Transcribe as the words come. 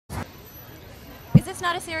this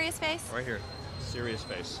not a serious face? Right here. Serious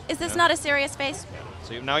face. Is this not a serious face? Yeah.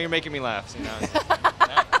 So now you're making me laugh. See, now it's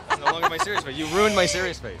no longer my serious face. You ruined my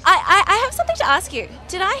serious face. I have something to ask you.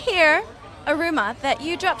 Did I hear a rumor that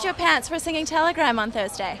you dropped your pants for singing Telegram on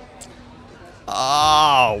Thursday?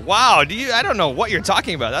 Oh, wow. I don't know what you're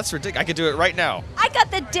talking about. That's ridiculous. I could do it right now. I got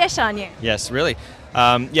the dish on you. Yes, really.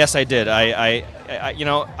 Yes, I did.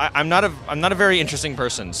 I'm not a very interesting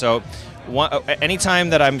person. So,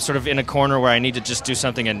 anytime that I'm sort of in a corner where I need to just do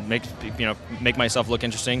something and make myself look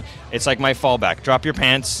interesting, it's like my fallback. Drop your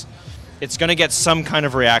pants. It's going to get some kind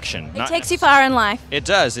of reaction. It takes you far in life. It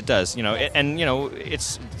does. It does.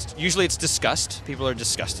 It's usually it's disgust. People are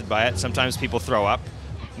disgusted by it. Sometimes people throw up.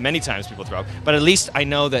 Many times people throw up, but at least I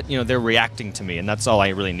know that they're reacting to me, and that's all I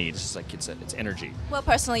really need. It's like it's energy. Well,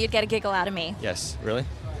 personally, you'd get a giggle out of me. Yes, really?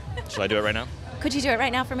 Shall I do it right now? Could you do it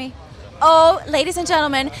right now for me? Oh, ladies and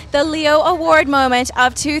gentlemen, the Leo Award moment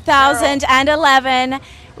of 2011,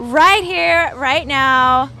 right here, right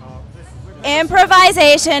now.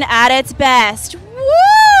 Improvisation at its best.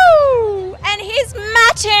 Woo! And he's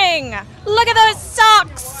matching. Look at those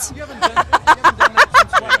socks. There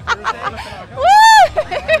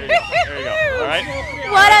you go. All right.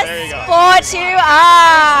 What a sport you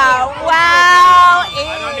are! Wow! I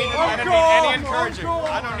don't need any encouragement.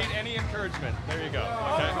 I don't need any encouragement. There you go.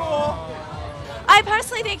 Okay. I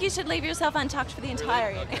personally think you should leave yourself untucked for the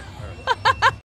entire evening.